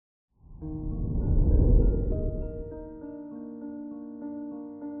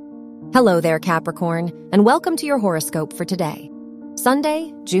Hello there, Capricorn, and welcome to your horoscope for today,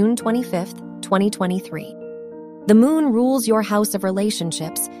 Sunday, June 25th, 2023. The moon rules your house of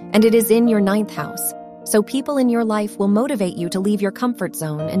relationships, and it is in your ninth house, so people in your life will motivate you to leave your comfort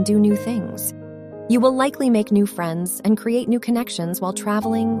zone and do new things. You will likely make new friends and create new connections while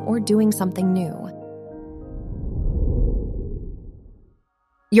traveling or doing something new.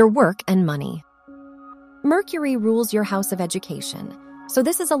 Your work and money. Mercury rules your house of education, so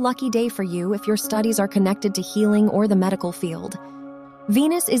this is a lucky day for you if your studies are connected to healing or the medical field.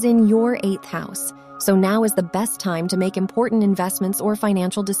 Venus is in your 8th house, so now is the best time to make important investments or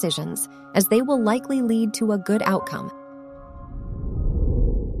financial decisions, as they will likely lead to a good outcome.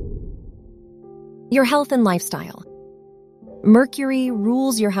 Your health and lifestyle. Mercury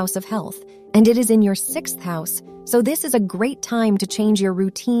rules your house of health, and it is in your 6th house, so this is a great time to change your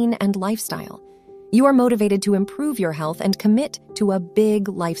routine and lifestyle. You are motivated to improve your health and commit to a big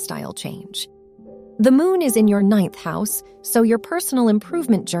lifestyle change. The moon is in your 9th house, so your personal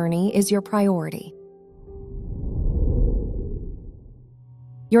improvement journey is your priority.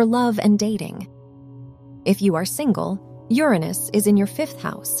 Your love and dating. If you are single, Uranus is in your 5th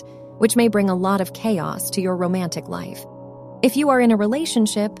house, which may bring a lot of chaos to your romantic life. If you are in a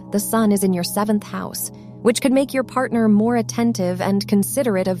relationship, the sun is in your 7th house, which could make your partner more attentive and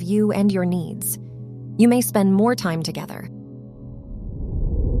considerate of you and your needs. You may spend more time together.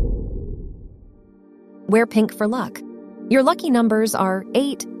 Wear pink for luck. Your lucky numbers are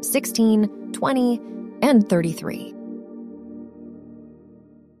 8, 16, 20, and 33.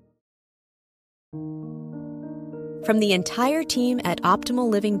 From the entire team at Optimal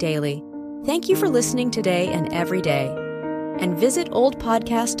Living Daily, thank you for listening today and every day. And visit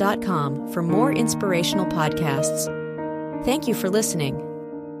oldpodcast.com for more inspirational podcasts. Thank you for listening.